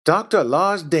Dr.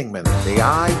 Lars Dingman, the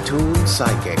iTunes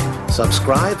Psychic.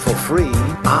 Subscribe for free.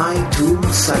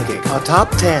 iTunes Psychic, a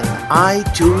top 10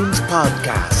 iTunes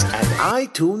podcast, and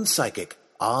iTunes Psychic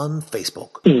on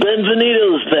Facebook.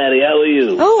 Benvenidos, Patty. How are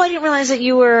you? Oh, I didn't realize that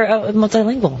you were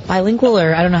multilingual. Bilingual,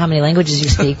 or I don't know how many languages you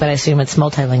speak, but I assume it's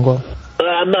multilingual.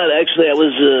 I'm not, actually. I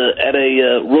was at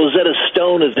a Rosetta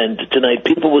Stone event tonight.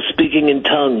 People were speaking in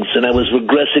tongues, and I was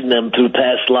regressing them through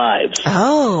past lives.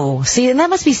 Oh, see, and that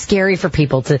must be scary for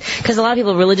people because a lot of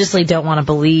people religiously don't want to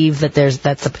believe that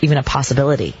that's even a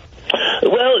possibility.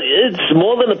 Well, it's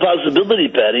more than a possibility,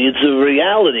 Patty. It's a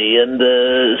reality, and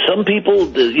some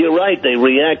people, you're right, they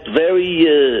react very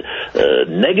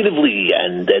negatively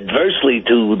and adversely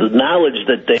to the knowledge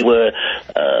that they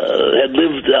had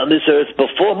lived on this earth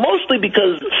before, mostly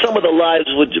because some of the lives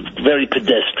were very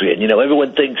pedestrian. You know,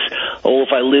 everyone thinks, oh, if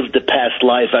I lived a past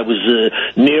life, I was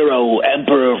Nero,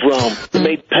 Emperor of Rome. They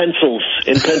made pencils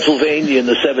in Pennsylvania in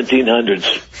the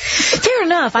 1700s. Fair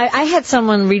enough. I had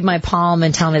someone read my palm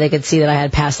and tell me they could see that I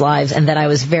had past lives and that I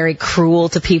was very cruel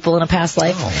to people in a past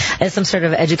life as some sort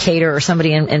of educator or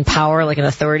somebody in power, like an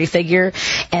authority figure,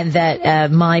 and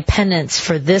that my penance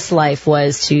for this life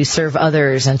was to serve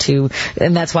others and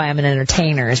that's why I'm an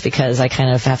entertainer, is because I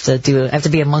kind of have to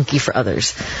be a monkey for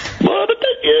others. Well, but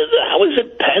how is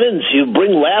it penance? You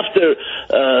bring laughter,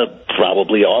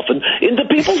 probably often, into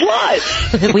people's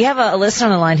lives. We have a listener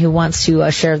on the line who wants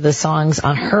to share the songs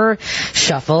on her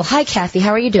shuffle. Hi, Kathy.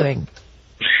 How are you doing?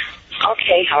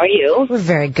 Okay, how are you? We're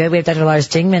very good. We have Dr. Lars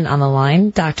Dingman on the line.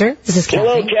 Doctor, this is Kathy.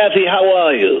 Hello, Kathy. How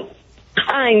are you?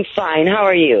 I'm fine. How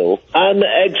are you? I'm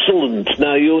excellent.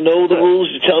 Now, you know the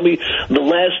rules. You tell me the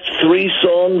last 3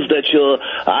 songs that your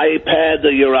iPad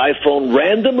or your iPhone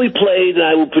randomly played, and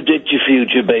I will predict your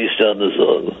future based on the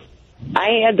song.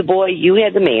 I had the boy, you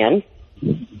had the man.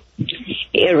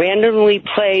 It randomly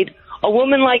played A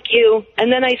Woman Like You,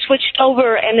 and then I switched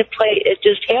over, and it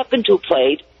just happened to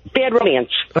play Bad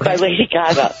Romance by Lady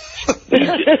Gaga. Sounds like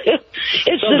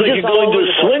you're going to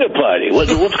a swinger party.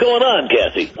 What's going on,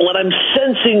 Kathy? What I'm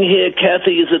sensing here,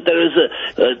 Kathy, is that there is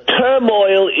a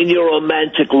turmoil in your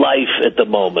romantic life at the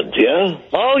moment, yeah?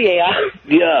 Oh, yeah.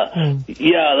 Yeah.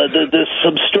 There's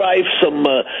some strife, some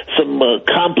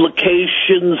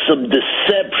complications, some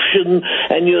deception,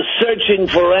 and you're searching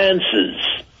for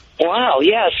answers. Wow,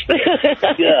 yes.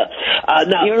 Yeah.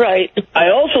 Now, you're right. I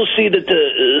also see that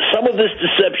some of this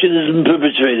deception has been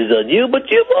perpetrated on you,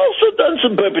 but you've also done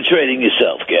some perpetrating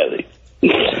yourself, Kathy.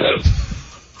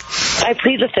 I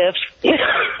plead the fifth.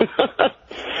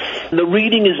 The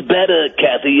reading is better,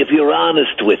 Kathy, if you're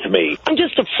honest with me. I'm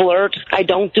just a flirt. I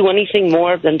don't do anything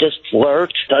more than just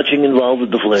flirt. Touching involved with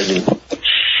the flirting.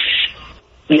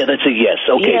 Yeah, that's a yes.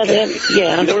 Okay.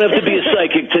 Yeah. You don't have to be a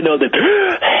psychic to know that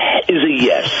is a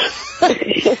yes.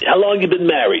 How long have you been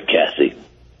married, Kathy?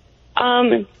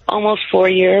 Almost 4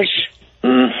 years.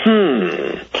 Okay.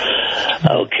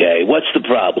 What's the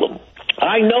problem?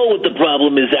 I know what the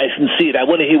problem is. I can see it. I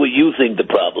want to hear what you think the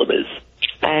problem is.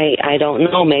 I don't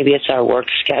know. Maybe it's our work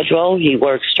schedule. He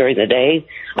works during the day.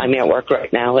 I'm at work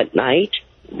right now at night.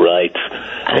 Right.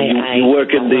 And you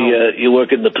work in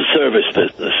the service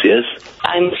business, yes?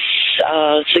 I'm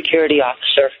a security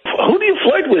officer. Who do you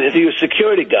flirt with if you're a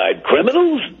security guard?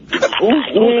 Criminals?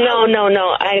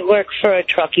 No. I work for a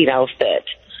trucking outfit.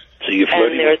 So you're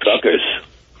flirting with truckers?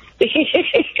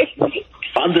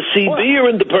 On the CB or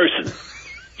in the person?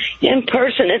 In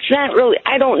person. It's not really...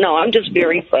 I don't know. I'm just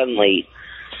very friendly.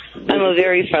 I'm a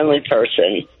very friendly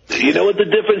person. You know what the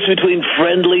difference between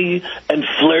friendly and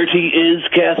flirty is,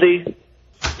 Kathy?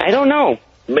 I don't know.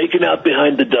 Making out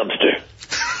behind the dumpster.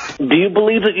 Do you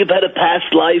believe that you've had a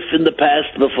past life in the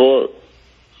past before?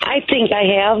 I think I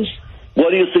have. What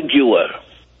do you think you were?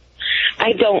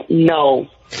 I don't know.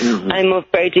 Mm-hmm. I'm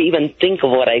afraid to even think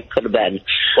of what I could have been.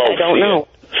 I don't know.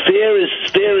 Fear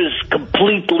is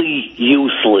completely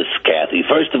useless, Kathy.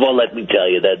 First of all, let me tell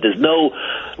you that there's no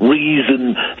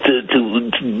reason to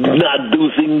not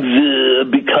do things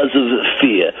because of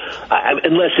fear,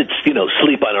 unless it's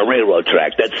sleep on a railroad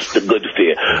track. That's the good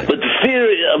fear. But the fear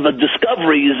of a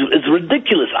discovery is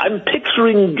ridiculous. I'm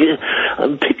picturing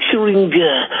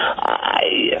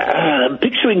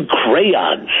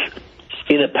crayons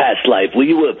in a past life where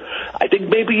you were. I think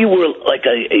maybe you were like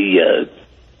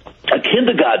a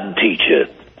kindergarten teacher.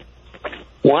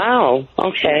 Wow.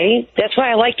 Okay. That's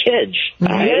why I like kids.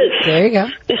 Yes. There you go.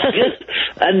 Yes.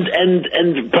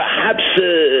 And perhaps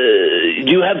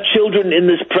do you have children in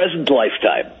this present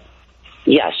lifetime?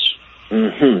 Yes.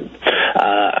 Mm-hmm.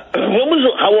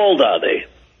 How old are they?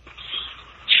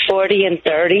 40 and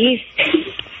 30.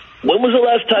 When was the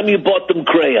last time you bought them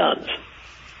crayons?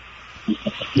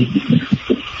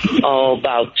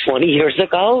 About 20 years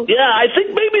ago. Yeah, I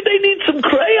think maybe they need some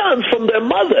crayons from their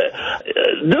mother.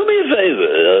 Do me a favor.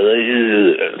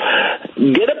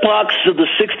 Get a box of the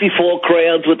 64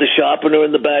 crayons with the sharpener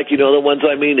in the back. You know the ones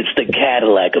I mean? It's the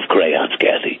Cadillac of crayons,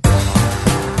 Kathy.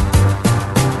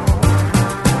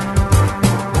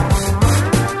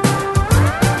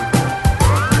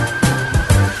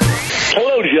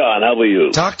 Hello, John. How are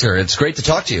you? Doctor, it's great to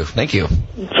talk to you. Thank you.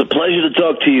 It's a pleasure to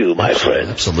talk to you, my friend.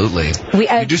 Absolutely.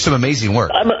 You do some amazing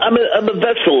work. I'm a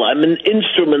vessel. I'm an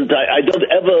instrument. I don't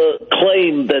ever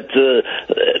claim that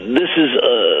this is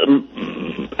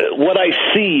what I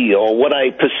see or what I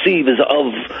perceive is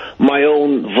of my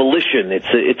own volition.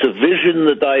 It's a vision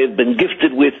that I have been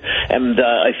gifted with, and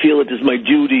I feel it is my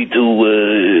duty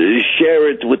to share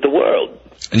it with the world.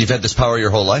 And you've had this power your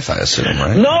whole life, I assume,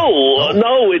 right?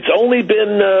 No, it's only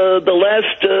been the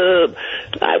last,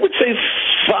 I would say,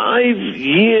 5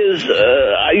 years.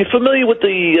 Are you familiar with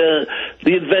the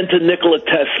inventor Nikola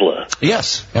Tesla?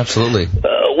 Yes, absolutely.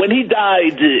 When he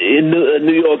died in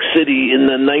New York City in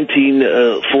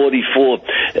 1944,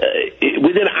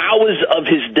 within hours of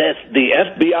his death, the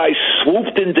FBI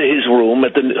swooped into his room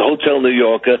at the Hotel New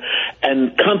Yorker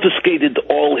and confiscated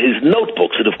all his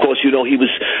notebooks. And, of course, you know, he was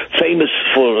famous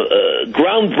for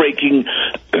groundbreaking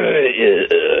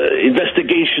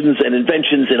investigations and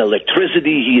inventions in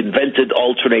electricity. He invented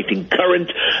alternating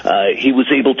current. He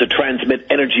was able to transmit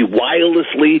energy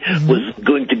wirelessly, was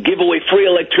going to give away free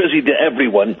electricity to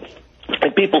everyone.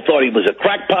 And people thought he was a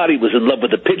crackpot, he was in love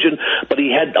with a pigeon, but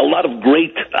he had a lot of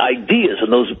great ideas,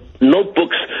 and those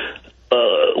notebooks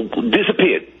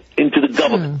disappeared into the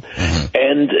government.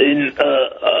 And in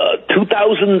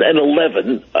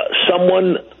 2011,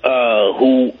 someone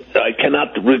who I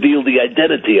cannot reveal the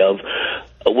identity of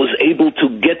was able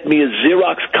to get me a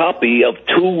Xerox copy of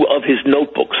 2 of his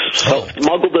notebooks,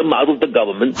 smuggled them out of the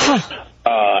government,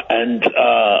 and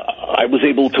I was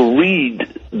able to read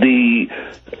the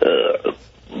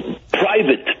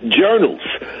private journals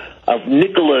of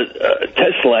Nikola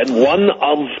Tesla, and one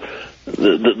of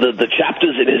the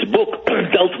chapters in his book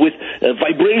dealt with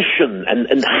vibration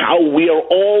and how we are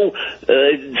all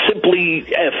simply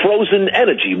frozen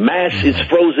energy. Mass is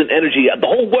frozen energy. The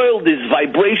whole world is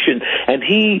vibration, and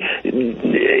he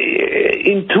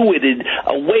intuited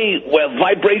a way where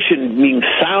vibration, being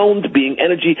sound, being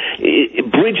energy,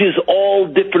 it bridges all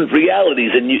different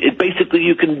realities, and basically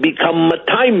you can become a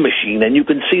time machine, and you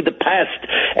can see the past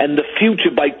and the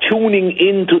future by tuning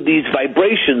into these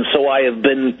vibrations. So I have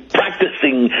been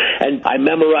practicing, and I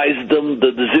memorized them,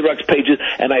 the Xerox pages,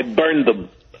 and I burned them.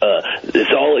 This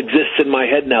all exists in my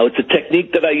head now. It's a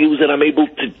technique that I use, and I'm able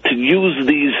to use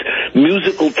these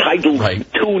musical titles to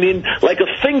tune in like a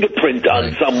fingerprint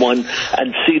on someone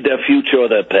and see their future or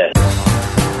their past.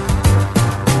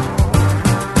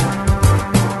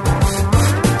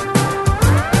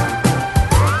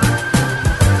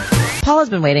 Paula's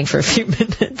been waiting for a few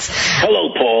minutes.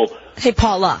 Hello, Paul. Hey,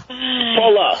 Paula.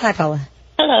 Paula. Hi, Paula.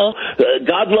 Hello.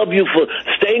 God love you for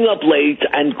staying up late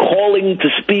and calling to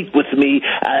speak with me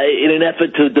in an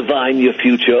effort to divine your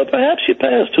future, or perhaps your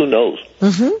past, who knows?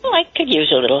 Well, I could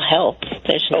use a little help.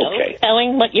 There's no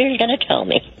telling what you're going to tell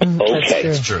me. Okay.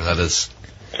 That's true, that is.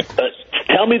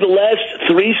 Tell me the last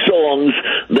 3 songs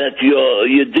that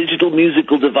your digital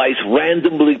musical device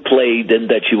randomly played and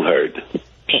that you heard.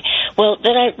 Okay. Well,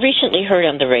 that I recently heard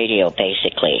on the radio,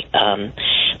 basically.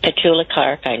 Petula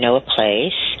Clark, I Know a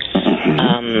Place.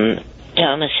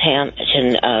 Thomas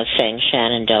Hampton sang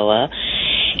Shenandoah.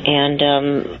 And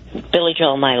Billy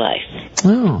Joel, My Life.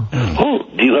 Oh.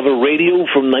 Do you have a radio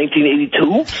from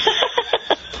 1982?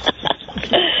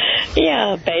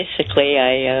 Yeah, basically,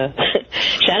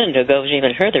 Shenandoah goes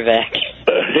even further back.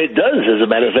 It does, as a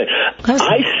matter of fact.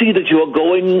 I see that you are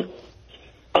going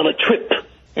on a trip.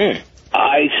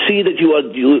 I see that you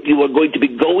are going to be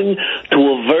going to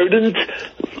a verdant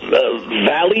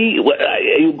valley.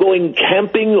 Are you going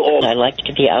camping? Or I like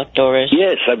to be outdoors.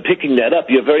 Yes, I'm picking that up.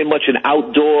 You're very much an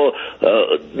outdoor,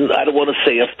 I don't want to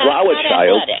say a flower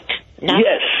child. Athletic.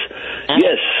 Yes.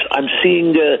 I'm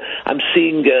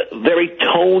seeing very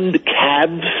toned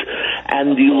calves,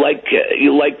 and you like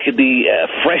the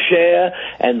fresh air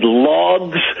and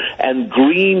logs and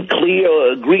green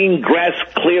grass,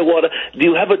 clear water. Do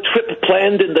you have a trip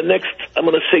planned in the next, I'm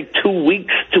going to say, 2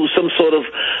 weeks to some sort of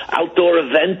outdoor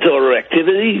event or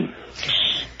activity?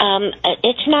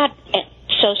 It's not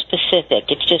so specific.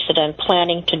 It's just that I'm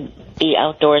planning to be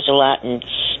outdoors a lot and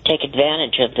take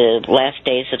advantage of the last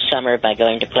days of summer by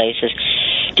going to places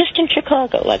just in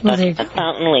Chicago, like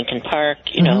Fountain, Lincoln Park,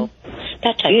 you know,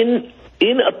 that type.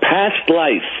 In a past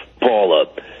life, Paula,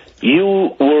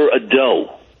 you were a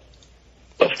doe.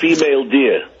 a female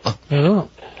deer. Oh.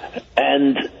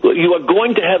 And you are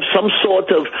going to have some sort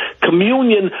of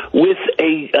communion with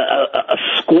a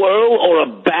squirrel or a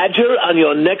badger on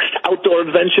your next outdoor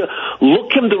adventure.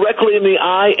 Look him directly in the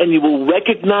eye, and you will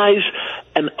recognize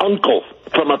an uncle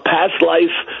from a past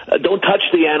life. Don't touch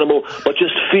the animal, but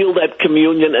just feel that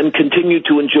communion and continue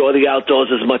to enjoy the outdoors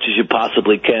as much as you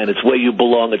possibly can. It's where you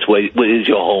belong. It's where it is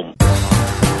your home.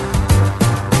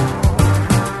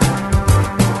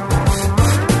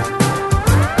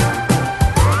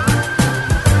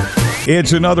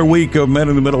 It's another week of Men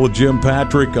in the Middle with Jim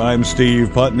Patrick. I'm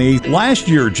Steve Putney. Last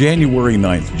year, January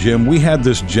 9th, Jim, we had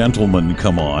this gentleman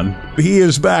come on. He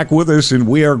is back with us, and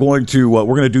we are going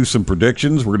to do some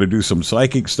predictions. We're going to do some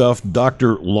psychic stuff.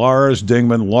 Dr. Lars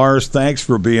Dingman. Lars, thanks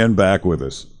for being back with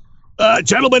us.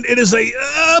 Gentlemen, it is a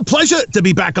pleasure to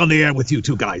be back on the air with you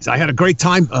two guys. I had a great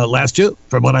time last year,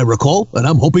 from what I recall, and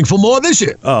I'm hoping for more this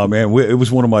year. Oh, man, it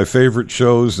was one of my favorite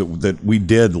shows that we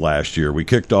did last year. We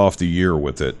kicked off the year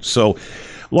with it. So,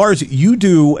 Lars, you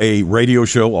do a radio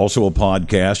show, also a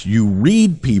podcast. You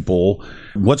read people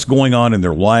what's going on in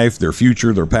their life, their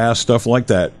future, their past, stuff like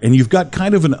that. And you've got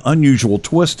kind of an unusual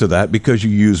twist to that because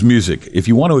you use music. If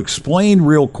you want to explain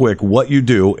real quick what you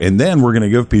do, and then we're going to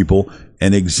give people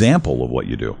an example of what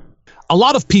you do. A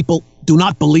lot of people do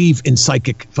not believe in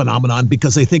psychic phenomenon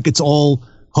because they think it's all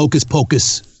hocus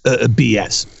pocus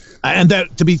BS. And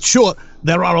to be sure,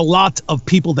 there are a lot of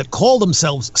people that call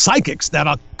themselves psychics that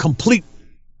are complete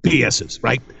BSs,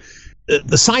 right?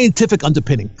 The scientific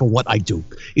underpinning for what I do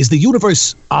is the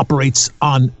universe operates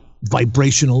on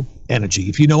vibrational energy.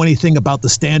 If you know anything about the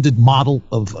standard model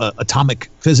of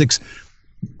atomic physics,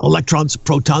 electrons,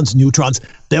 protons, neutrons,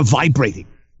 they're vibrating,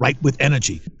 right, with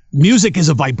energy. Music is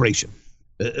a vibration.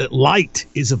 Light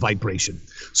is a vibration.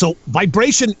 So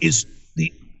vibration is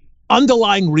the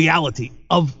underlying reality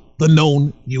of the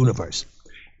known universe.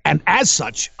 And as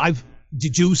such, I've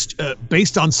deduced,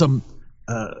 based on some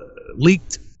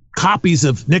leaked copies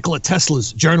of Nikola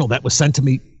Tesla's journal that was sent to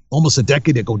me almost a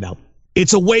decade ago now,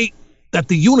 it's a way that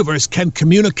the universe can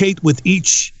communicate with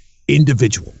each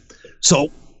individual. So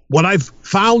what I've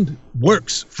found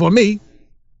works for me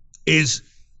is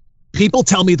people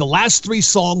tell me the last three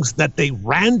songs that they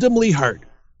randomly heard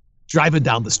driving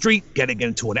down the street, getting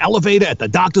into an elevator, at the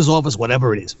doctor's office,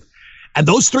 whatever it is. And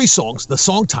those three songs, the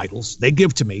song titles, they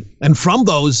give to me. And from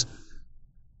those,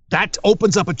 that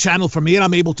opens up a channel for me, and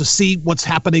I'm able to see what's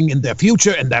happening in their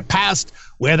future and their past,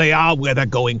 where they are, where they're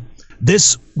going.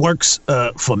 This works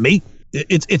for me.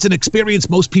 It's an experience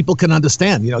most people can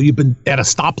understand. You know, you've been at a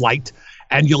stoplight,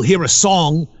 and you'll hear a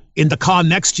song in the car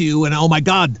next to you, and oh my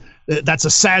God, that's a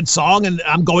sad song, and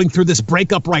I'm going through this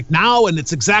breakup right now, and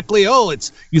it's exactly,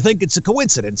 you think it's a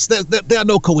coincidence. There are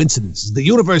no coincidences. The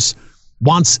universe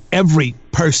wants every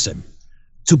person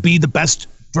to be the best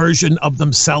version of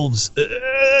themselves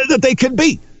that they can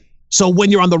be. So when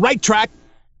you're on the right track,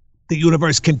 the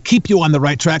universe can keep you on the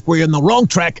right track. Where you're on the wrong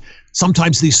track,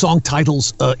 sometimes these song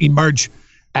titles emerge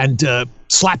and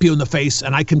slap you in the face,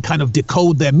 and I can kind of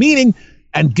decode their meaning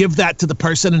and give that to the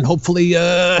person and hopefully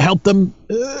help them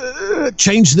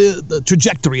change the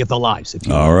trajectory of their lives. If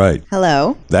you All right.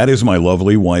 Hello. That is my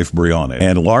lovely wife, Brianna.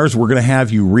 And Lars, we're going to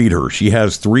have you read her. She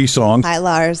has three songs. Hi,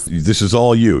 Lars. This is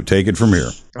all you. Take it from here.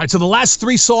 All right, so the last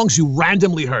three songs you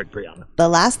randomly heard, Brianna. The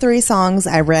last three songs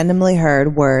I randomly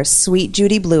heard were Sweet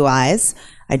Judy Blue Eyes.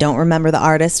 I don't remember the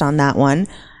artist on that one.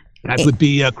 That would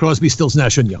be Crosby, Stills,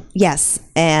 Nash & Young. Yes,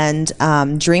 and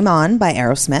Dream On by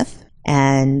Aerosmith.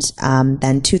 And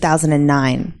then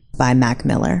 2009 by Mac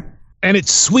Miller. And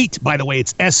it's sweet, by the way.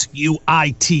 It's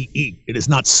S-U-I-T-E. It is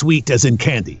not sweet as in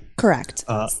candy. Correct.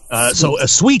 So a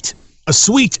suite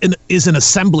is an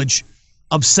assemblage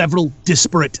of several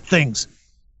disparate things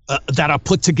that are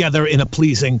put together in a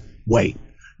pleasing way.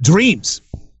 Dreams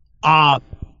are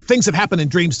things that happen in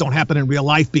dreams don't happen in real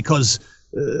life because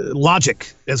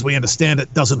logic, as we understand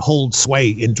it, doesn't hold sway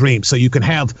in dreams. So you can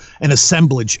have an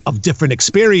assemblage of different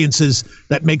experiences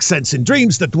that make sense in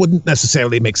dreams that wouldn't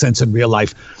necessarily make sense in real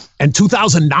life. And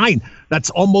 2009, that's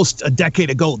almost a decade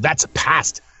ago. That's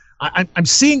past. I'm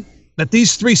seeing that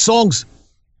these three songs,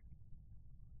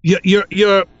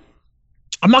 you're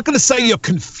I'm not going to say you're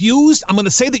confused. I'm going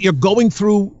to say that you're going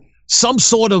through some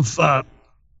sort of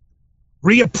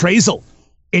reappraisal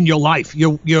in your life.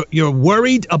 You're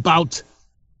worried about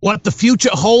what the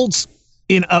future holds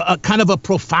in a kind of a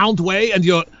profound way, and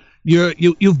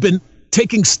you've been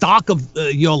taking stock of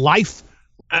your life.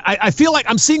 I feel like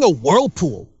I'm seeing a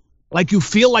whirlpool, like you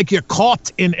feel like you're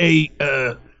caught in a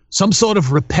some sort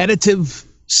of repetitive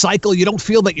cycle. You don't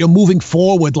feel that you're moving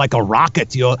forward like a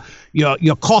rocket.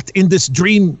 You're caught in this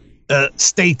dream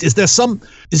state, is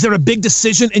there a big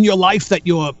decision in your life that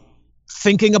you're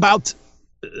thinking about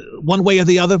one way or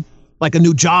the other? Like a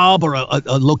new job or a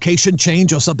location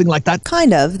change or something like that?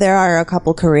 Kind of. There are a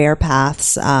couple career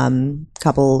paths,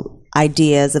 couple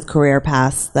ideas of career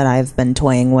paths that I've been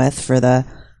toying with for the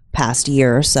past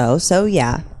year or so. So,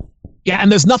 yeah. Yeah,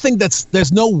 and there's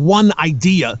no one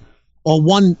idea or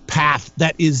one path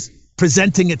that is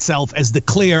presenting itself as the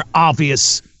clear,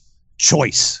 obvious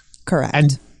choice. Correct.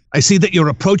 And I see that you're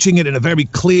approaching it in a very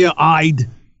clear-eyed,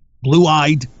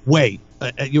 blue-eyed way.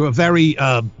 You're a very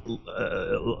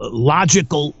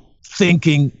logical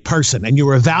thinking person, and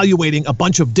you're evaluating a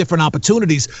bunch of different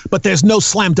opportunities, but there's no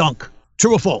slam dunk.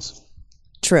 True or false?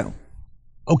 True.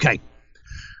 Okay.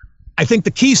 I think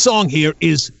the key song here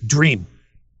is Dream,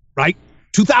 right?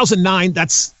 2009,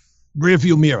 that's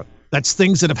rearview mirror. That's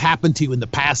things that have happened to you in the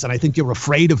past, and I think you're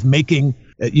afraid of making,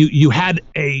 you had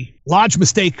a large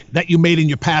mistake that you made in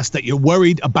your past that you're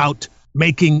worried about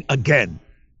making again.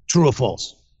 True or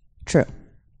false? True.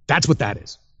 That's what that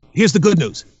is. Here's the good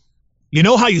news. You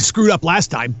know how you screwed up last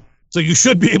time, so you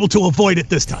should be able to avoid it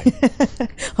this time.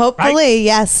 Hopefully, right?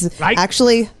 yes. Right?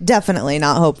 Actually, definitely,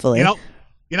 not hopefully.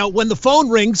 You know, when the phone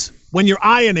rings, when you're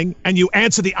ironing and you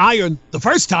answer the iron the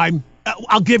first time,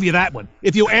 I'll give you that one.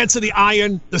 If you answer the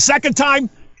iron the second time,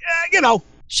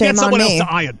 shame get someone on me. else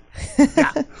to iron.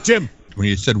 Yeah. Jim. When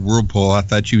you said Whirlpool, I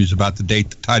thought you was about to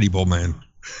date the Tidy Bowl man.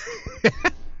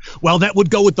 Well, that would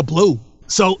go with the blue.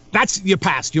 So that's your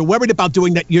past. You're worried about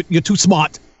doing that. You're too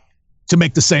smart to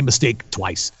make the same mistake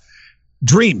twice.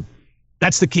 Dream.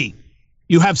 That's the key.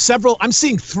 You have I'm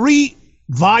seeing 3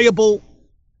 viable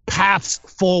paths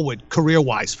forward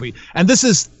career-wise for you. And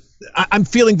I'm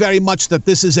feeling very much that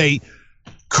this is a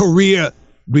career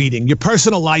reading. Your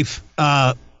personal life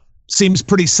seems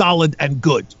pretty solid and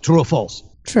good. True or false?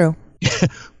 True.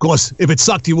 Of course, if it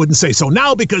sucked, you wouldn't say so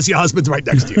now because your husband's right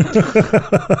next to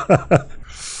you.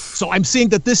 So I'm seeing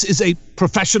that this is a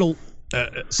professional,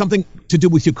 something to do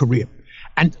with your career.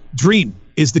 And dream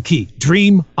is the key.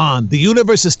 Dream on. The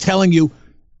universe is telling you,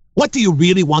 what do you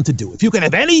really want to do? If you could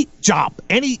have any job,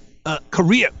 any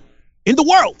career in the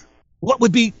world, what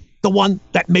would be the one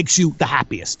that makes you the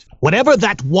happiest? Whatever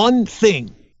that one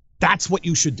thing, that's what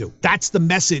you should do. That's the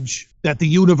message that the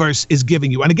universe is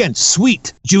giving you. And again,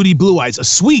 suite, Judy Blue Eyes, a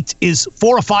suite is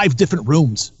 4 or 5 different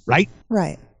rooms, right?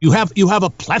 Right. You have a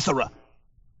plethora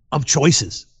of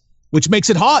choices, which makes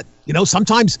it hard.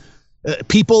 Sometimes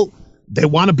people, they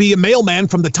want to be a mailman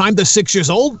from the time they're 6 years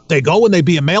old. They go and they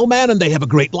be a mailman and they have a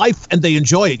great life and they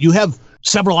enjoy it. You have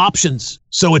several options,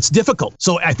 so it's difficult.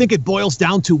 So I think it boils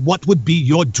down to what would be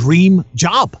your dream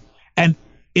job. And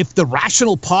if the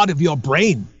rational part of your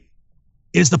brain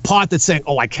is the part that's saying,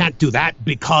 oh, I can't do that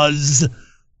because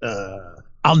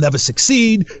I'll never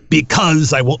succeed,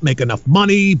 because I won't make enough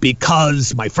money,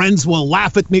 because my friends will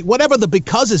laugh at me, whatever the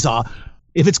becauses are,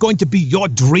 if it's going to be your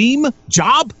dream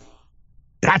job,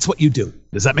 that's what you do.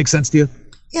 Does that make sense to you?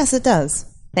 Yes, it does.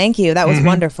 Thank you. That was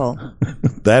wonderful.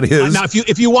 That is. Now,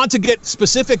 if you want to get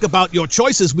specific about your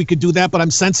choices, we could do that, but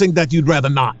I'm sensing that you'd rather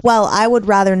not. Well, I would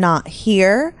rather not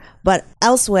here, but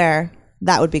elsewhere,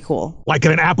 that would be cool. Like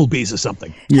at an Applebee's or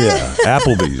something. Yeah,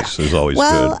 Applebee's is always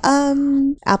good.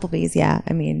 Applebee's, yeah.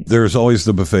 I mean, there's always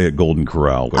the buffet at Golden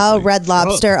Corral. Red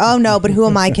Lobster. Oh, no, but who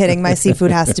am I kidding? My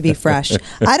seafood has to be fresh.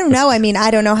 I don't know. I mean,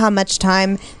 I don't know how much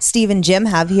time Steve and Jim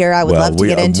have here. I would love to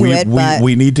get into it, but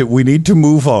we need to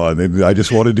move on. And I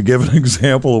just wanted to give an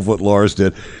example of what Lars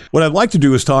did. What I'd like to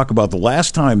do is talk about the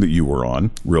last time that you were on,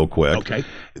 real quick. Okay.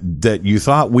 That you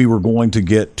thought we were going to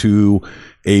get to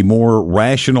a more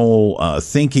rational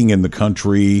thinking in the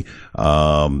country,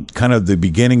 kind of the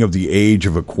beginning of the age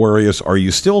of Aquarius. Are you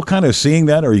still kind of seeing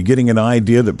that? Are you getting an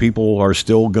idea that people are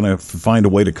still going to find a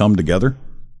way to come together?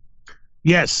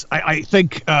 Yes, I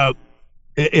think,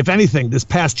 if anything, this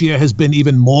past year has been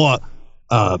even more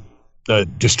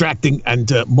distracting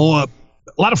and a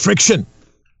lot of friction,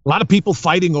 a lot of people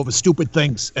fighting over stupid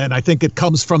things. And I think it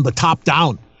comes from the top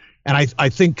down. And I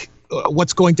think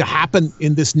what's going to happen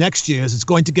in this next year is it's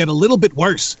going to get a little bit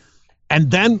worse.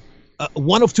 And then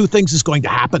one of 2 things is going to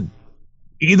happen.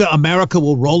 Either America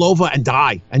will roll over and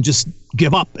die and just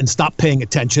give up and stop paying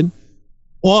attention,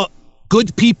 or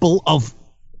good people of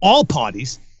all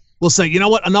parties will say, you know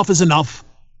what, enough is enough.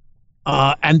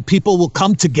 And people will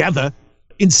come together,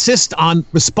 insist on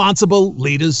responsible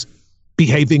leaders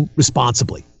behaving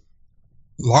responsibly.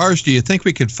 Lars, do you think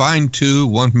we could find 2,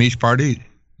 one from each party,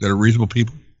 that are reasonable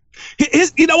people?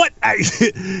 You know what? That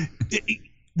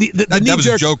was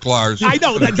a joke, Lars. I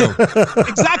know that joke.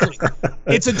 Exactly.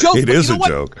 It's a joke. It is a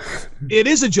joke. It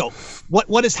is a joke.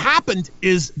 What has happened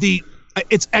is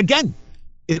it's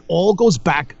it all goes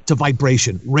back to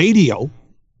vibration. Radio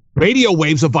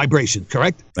waves of vibration,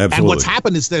 correct? Absolutely. And what's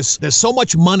happened is there's so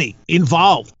much money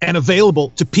involved and available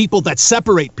to people that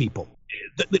separate people.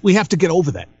 We have to get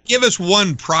over that. Give us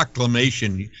one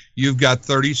proclamation. You've got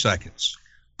 30 seconds.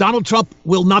 Donald Trump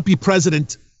will not be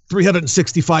president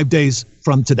 365 days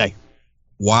from today.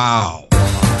 Wow.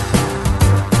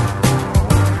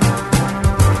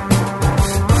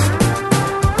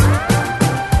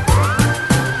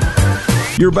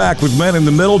 You're back with Men in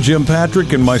the Middle, Jim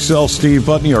Patrick and myself, Steve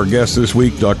Putney. Our guest this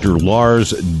week, Dr.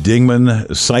 Lars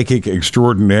Dingman, psychic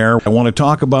extraordinaire. I want to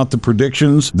talk about the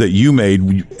predictions that you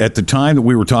made. At the time that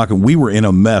we were talking, we were in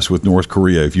a mess with North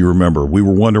Korea, if you remember. We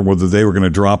were wondering whether they were going to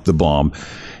drop the bomb.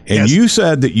 And you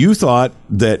said that you thought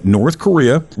that North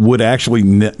Korea would actually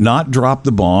not drop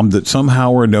the bomb, that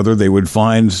somehow or another they would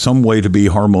find some way to be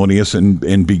harmonious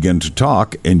and begin to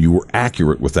talk. And you were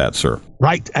accurate with that, sir.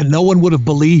 Right. And no one would have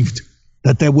believed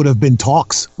that there would have been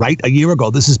talks, right? A year ago.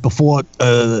 This is before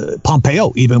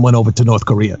Pompeo even went over to North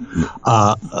Korea.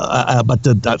 But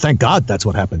thank God that's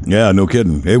what happened. Yeah, no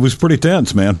kidding. It was pretty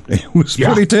tense, man. It was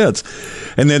pretty tense.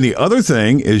 And then the other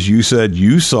thing is you said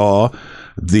you saw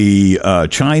the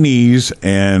Chinese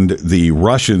and the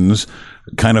Russians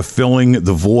kind of filling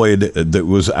the void that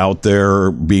was out there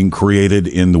being created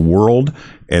in the world.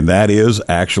 And that is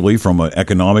actually, from an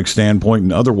economic standpoint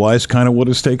and otherwise, kind of what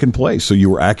has taken place. So you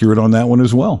were accurate on that one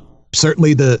as well.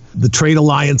 Certainly the trade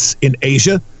alliance in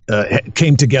Asia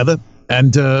came together.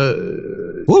 And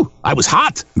I was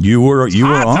hot. You were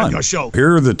on your show.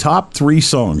 Here are the top 3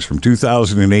 songs from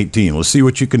 2018. Let's see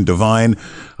what you can divine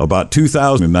about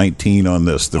 2019 on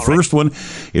this. The first one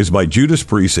is by Judas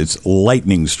Priest. It's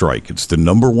Lightning Strike. It's the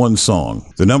number 1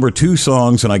 song. The number 2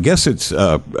 songs, and I guess it's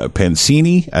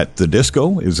Pansini at the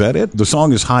Disco. Is that it? The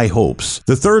song is High Hopes.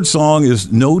 The third song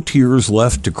is No Tears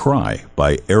Left to Cry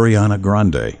by Ariana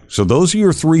Grande. So those are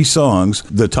your 3 songs,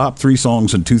 the top 3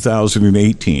 songs in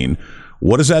 2018.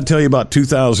 What does that tell you about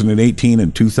 2018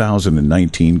 and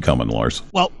 2019 coming, Lars?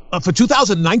 Well, for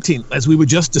 2019, as we were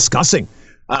just discussing,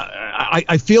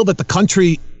 I feel that the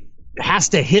country has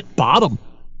to hit bottom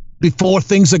before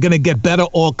things are going to get better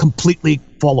or completely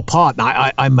fall apart.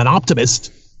 Now, I'm an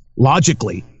optimist,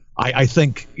 logically. I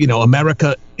think,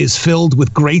 America is filled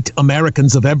with great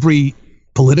Americans of every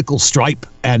political stripe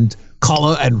and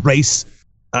color and race.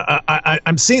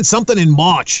 I'm seeing something in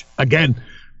March, again,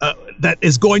 that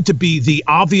is going to be the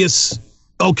obvious,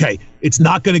 okay, it's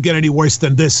not going to get any worse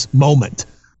than this moment.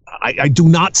 I do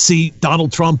not see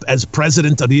Donald Trump as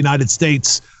president of the United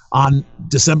States on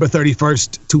December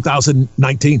 31st,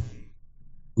 2019.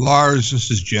 Lars, this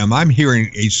is Jim. I'm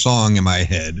hearing a song in my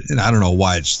head, and I don't know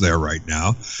why it's there right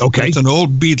now. Okay. It's an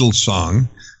old Beatles song,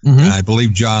 and I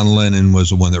believe John Lennon was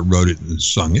the one that wrote it and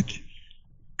sung it.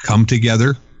 Come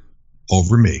Together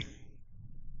Over Me.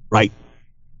 Right.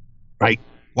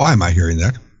 Why am I hearing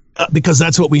that? Because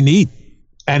that's what we need.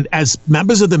 And as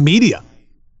members of the media,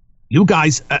 you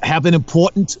guys have an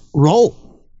important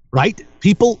role, right?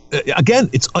 People, again,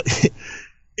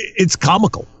 it's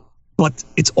comical, but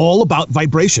it's all about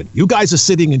vibration. You guys are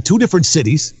sitting in 2 different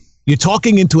cities. You're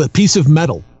talking into a piece of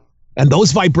metal, and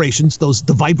those vibrations,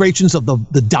 the vibrations of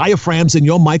the diaphragms in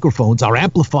your microphones are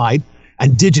amplified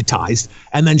and digitized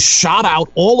and then shot out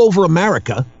all over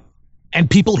America, and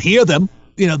people hear them.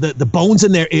 The bones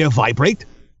in their ear vibrate,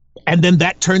 and then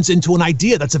that turns into an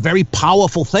idea. That's a very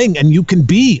powerful thing, and you can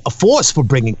be a force for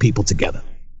bringing people together.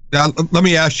 Now, let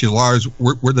me ask you, Lars,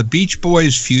 were the Beach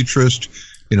Boys futurist,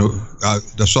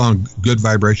 the song Good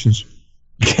Vibrations?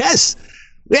 Yes.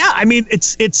 Yeah, I mean,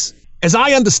 it's as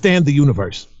I understand the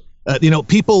universe,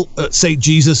 people say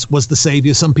Jesus was the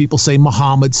savior. Some people say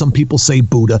Muhammad. Some people say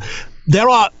Buddha. There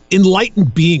are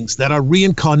enlightened beings that are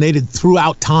reincarnated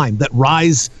throughout time that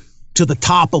rise to the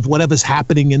top of whatever's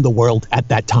happening in the world at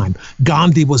that time.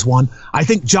 Gandhi was one. I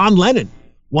think John Lennon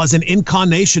was an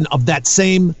incarnation of that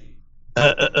same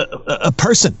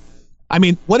person. I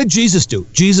mean, what did Jesus do?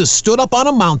 Jesus stood up on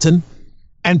a mountain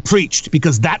and preached,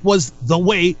 because that was the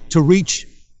way to reach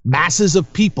masses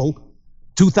of people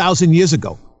 2,000 years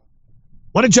ago.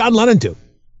 What did John Lennon do?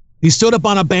 He stood up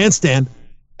on a bandstand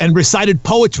and recited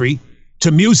poetry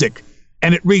to music,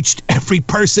 and it reached every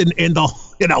person in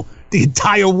the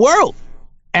entire world.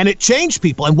 And it changed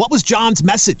people. And what was John's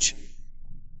message?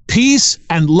 Peace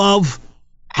and love.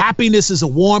 Happiness is a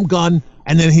warm gun.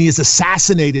 And then he is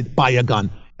assassinated by a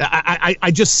gun.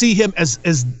 I just see him as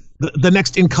the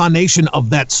next incarnation of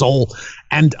that soul.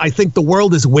 And I think the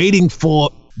world is waiting for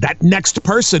that next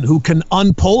person who can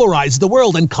unpolarize the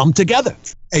world and come together.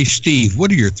 Hey, Steve,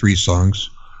 what are your 3 songs?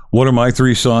 What are my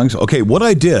 3 songs? Okay, what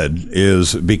I did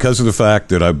is, because of the fact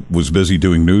that I was busy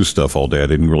doing news stuff all day, I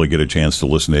didn't really get a chance to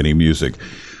listen to any music.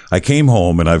 I came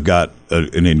home and I've got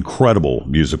an incredible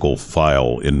musical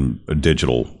file in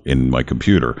digital in my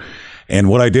computer. And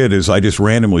what I did is I just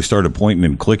randomly started pointing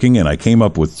and clicking, and I came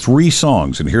up with 3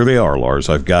 songs. And here they are, Lars.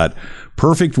 I've got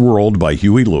Perfect World by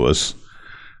Huey Lewis,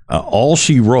 All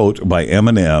She Wrote by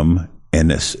Eminem,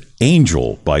 and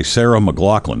Angel by Sarah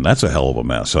McLachlan. That's a hell of a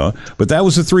mess, huh? But that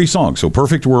was the 3 songs. So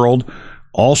Perfect World,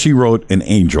 All She Wrote, and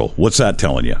Angel. What's that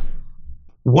telling you?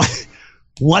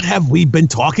 What have we been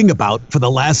talking about for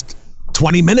the last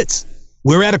 20 minutes?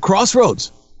 We're at a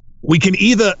crossroads. We can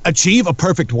either achieve a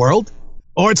perfect world,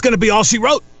 or it's going to be All She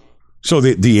Wrote. So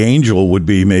the angel would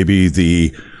be maybe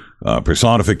the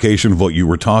personification of what you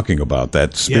were talking about,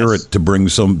 that spirit to bring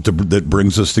that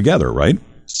brings us together, right?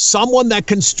 Someone that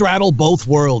can straddle both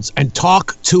worlds and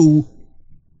talk to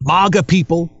MAGA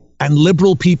people and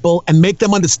liberal people and make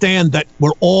them understand that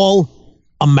we're all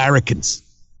Americans,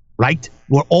 right?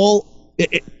 We're all...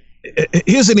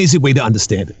 Here's an easy way to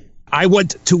understand it. I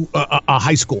went to a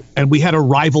high school, and we had a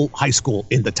rival high school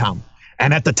in the town.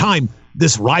 And at the time,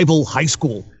 this rival high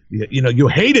school, you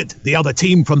hated the other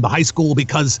team from the high school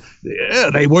because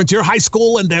they weren't your high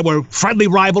school, and there were friendly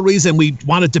rivalries, and we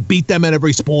wanted to beat them at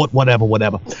every sport,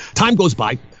 whatever. Time goes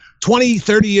by. 20,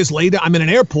 30 years later, I'm in an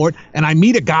airport, and I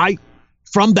meet a guy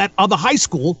from that other high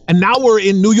school, and now we're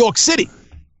in New York City.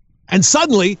 And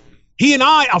suddenly, he and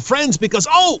I are friends because,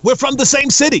 we're from the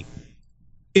same city.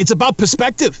 It's about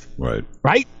perspective.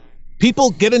 Right?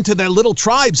 People get into their little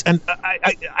tribes, and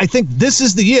I think this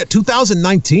is the year,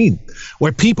 2019,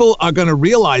 where people are going to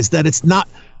realize that it's not,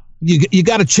 you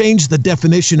got to change the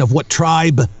definition of what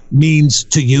tribe means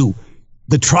to you.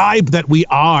 The tribe that we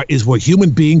are is we're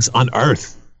human beings on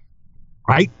Earth,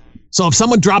 right? So if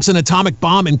someone drops an atomic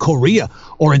bomb in Korea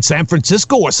or in San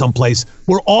Francisco or someplace,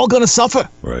 we're all going to suffer.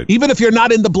 Right. Even if you're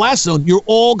not in the blast zone, you're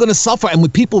all going to suffer. And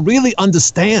when people really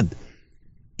understand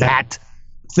that,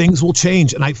 things will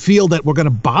change. And I feel that we're going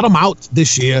to bottom out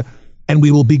this year, and we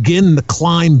will begin the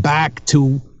climb back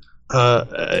to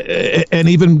an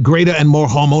even greater and more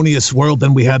harmonious world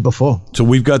than we had before. So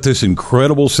we've got this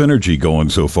incredible synergy going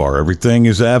so far. Everything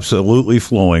is absolutely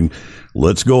flowing.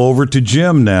 Let's go over to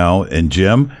Jim now. And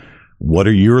Jim, what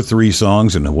are your 3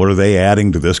 songs, and what are they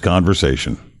adding to this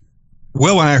conversation?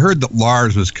 Well, when I heard that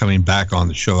Lars was coming back on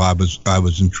the show, I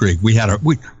was intrigued.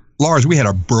 Lars, we had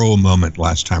a bro moment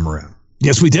last time around.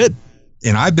 Yes, we did.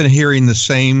 And I've been hearing the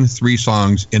same 3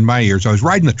 songs in my ears. I was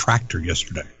riding the tractor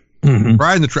yesterday.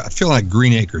 Riding the tractor, feeling like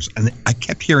Green Acres. And I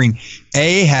kept hearing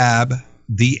Ahab,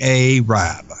 the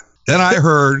Arab. Then I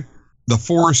heard the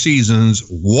Four Seasons,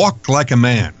 Walk Like a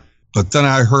Man. But then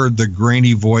I heard the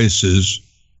grainy voices,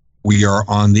 we are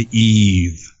on the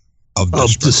eve of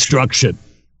destruction.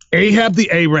 Ahab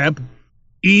the Arab,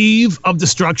 eve of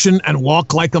destruction, and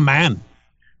Walk Like a Man.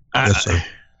 Yes, sir.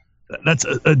 That's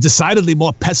a decidedly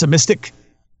more pessimistic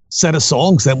set of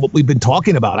songs than what we've been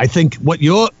talking about. I think what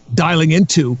you're dialing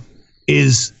into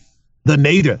is the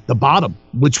nadir, the bottom,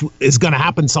 which is going to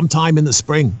happen sometime in the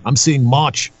spring. I'm seeing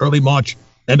March, early March,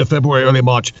 end of February, early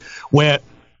March, where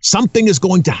something is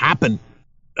going to happen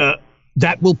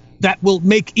that will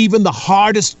make even the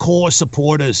hardest core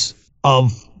supporters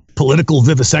of political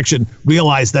vivisection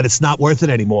realize that it's not worth it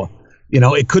anymore.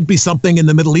 It could be something in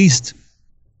the Middle East.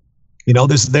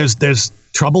 There's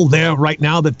trouble there right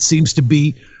now that seems to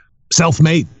be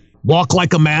self-made. Walk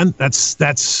Like a Man,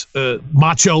 that's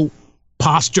macho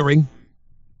posturing,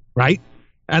 right?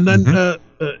 And then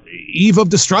eve of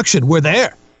destruction, we're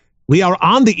there. We are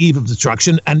on the eve of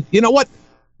destruction. And you know what?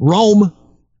 Rome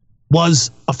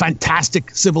was a fantastic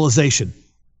civilization.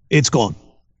 It's gone.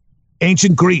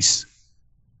 Ancient Greece,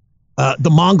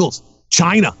 the Mongols,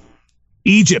 China,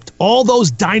 Egypt, all those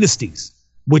dynasties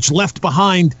which left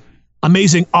behind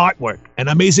amazing artwork and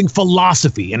amazing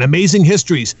philosophy and amazing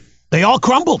histories, they all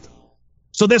crumbled.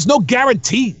 So there's no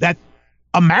guarantee that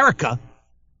America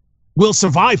will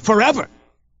survive forever.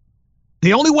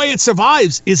 The only way it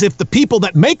survives is if the people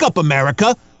that make up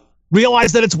America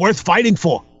realize that it's worth fighting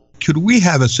for. Could we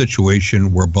have a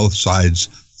situation where both sides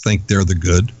think they're the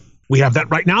good? We have that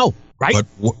right now, right? But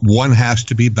one has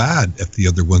to be bad if the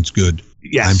other one's good.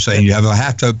 Yes. I'm saying you have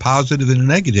to have positive and a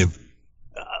negative.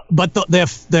 But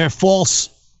they're false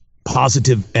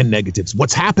positive and negatives.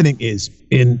 What's happening is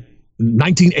in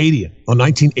 1980 or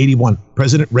 1981,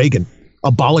 President Reagan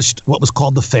abolished what was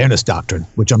called the Fairness Doctrine,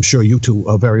 which I'm sure you two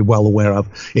are very well aware of.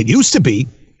 It used to be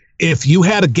if you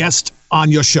had a guest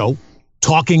on your show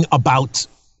talking about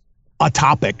a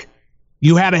topic,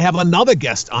 you had to have another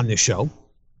guest on the show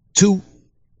to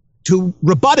to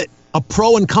rebut it, a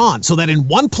pro and con, so that in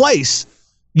one place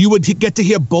you would get to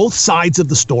hear both sides of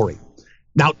the story.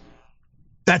 Now,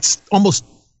 that's almost,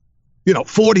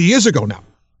 40 years ago now,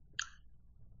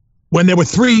 when there were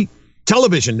 3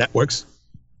 television networks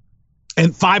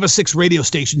and 5 or 6 radio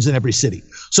stations in every city.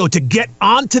 So to get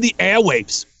onto the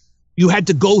airwaves, you had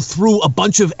to go through a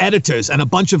bunch of editors and a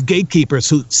bunch of gatekeepers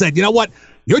who said, you know what?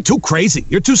 You're too crazy.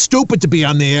 You're too stupid to be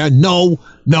on the air. No.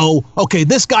 Okay,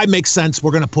 this guy makes sense.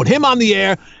 We're going to put him on the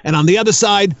air. And on the other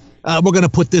side, we're going to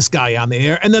put this guy on the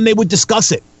air. And then they would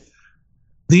discuss it.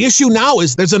 The issue now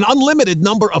is there's an unlimited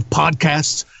number of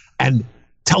podcasts and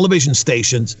television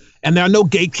stations, and there are no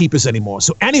gatekeepers anymore.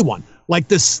 So anyone like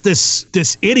this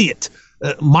idiot,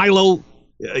 Milo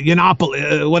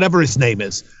Yiannopoulos, whatever his name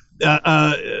is,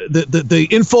 the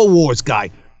InfoWars guy,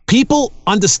 people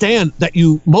understand that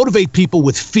you motivate people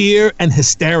with fear and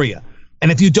hysteria.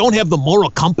 And if you don't have the moral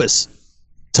compass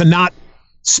to not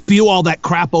spew all that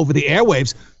crap over the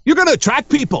airwaves, you're going to attract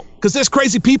people because there's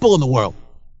crazy people in the world.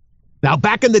 Now,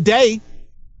 back in the day,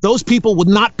 those people would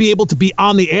not be able to be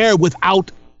on the air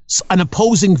without an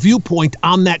opposing viewpoint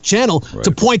on that channel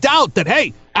to point out that,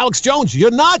 hey, Alex Jones, you're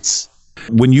nuts.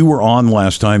 When you were on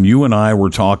last time, you and I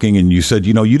were talking, and you said,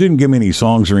 you didn't give me any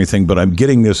songs or anything, but I'm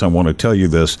getting this. I want to tell you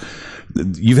this.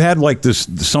 You've had like this,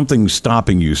 something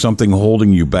stopping you, something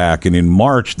holding you back. And in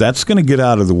March, that's going to get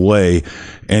out of the way,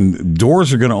 and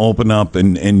doors are going to open up,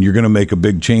 and you're going to make a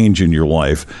big change in your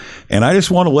life. And I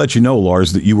just want to let you know,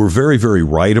 Lars, that you were very, very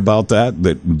right about that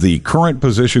the current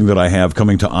position that I have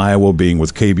coming to Iowa, being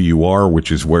with KBUR,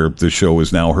 which is where the show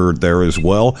is now heard there as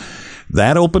well,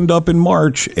 that opened up in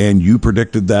March, and you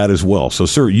predicted that as well. So,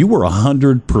 sir, you were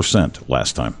 100%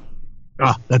 last time.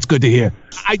 Ah, that's good to hear.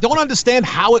 I don't understand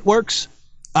how it works.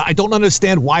 I don't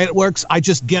understand why it works. I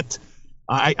just get,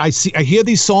 I hear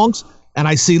these songs, and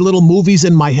I see little movies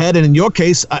in my head. And in your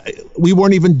case, we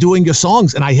weren't even doing your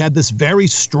songs, and I had this very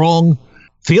strong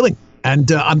feeling.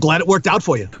 And I'm glad it worked out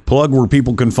for you. Plug where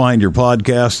people can find your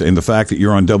podcast and the fact that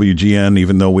you're on WGN,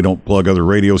 even though we don't plug other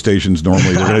radio stations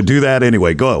normally. We're going to do that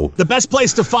anyway. Go. The best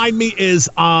place to find me is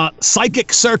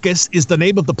Psychic Circus is the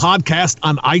name of the podcast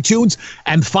on iTunes.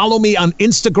 And follow me on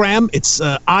Instagram. It's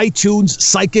iTunes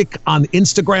Psychic on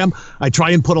Instagram. I try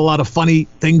and put a lot of funny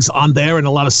things on there and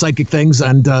a lot of psychic things.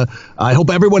 And I hope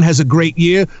everyone has a great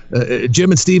year. Jim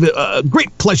and Steve,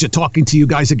 great pleasure talking to you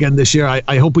guys again this year.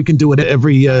 I hope we can do it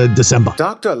every December.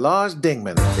 Dr. Lars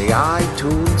Dingman, the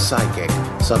iTunes Psychic.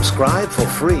 Subscribe for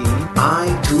free.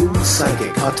 iTunes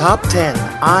Psychic, a top 10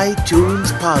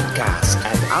 iTunes podcast,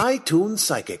 and iTunes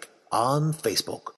Psychic on Facebook.